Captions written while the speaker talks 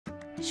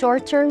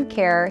Short-term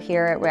care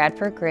here at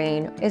Radford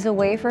Green is a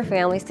way for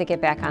families to get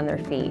back on their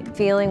feet,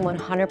 feeling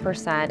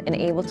 100% and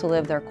able to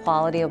live their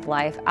quality of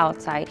life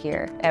outside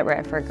here at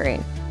Radford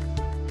Green.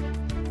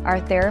 Our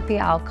therapy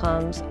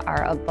outcomes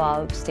are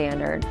above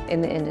standard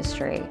in the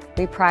industry.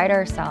 We pride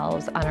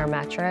ourselves on our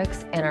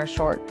metrics, and our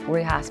short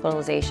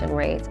rehospitalization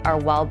rates are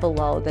well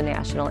below the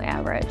national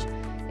average.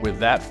 With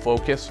that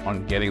focus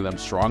on getting them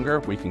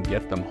stronger, we can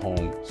get them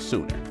home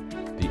sooner.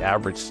 The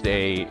average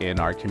stay in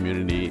our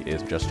community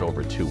is just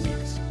over 2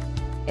 weeks.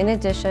 In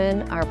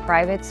addition, our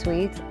private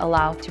suites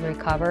allow to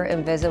recover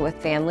and visit with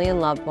family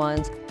and loved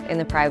ones in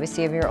the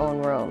privacy of your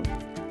own room.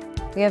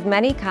 We have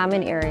many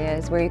common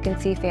areas where you can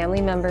see family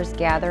members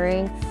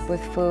gathering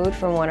with food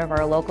from one of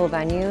our local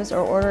venues or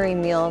ordering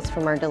meals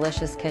from our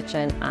delicious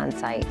kitchen on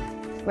site.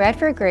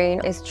 Radford Green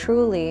is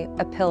truly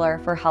a pillar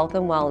for health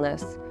and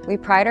wellness. We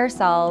pride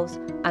ourselves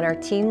on our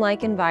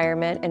team-like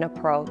environment and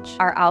approach.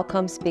 Our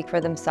outcomes speak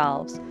for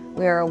themselves.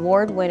 We are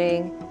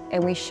award-winning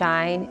and we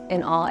shine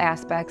in all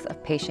aspects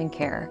of patient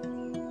care.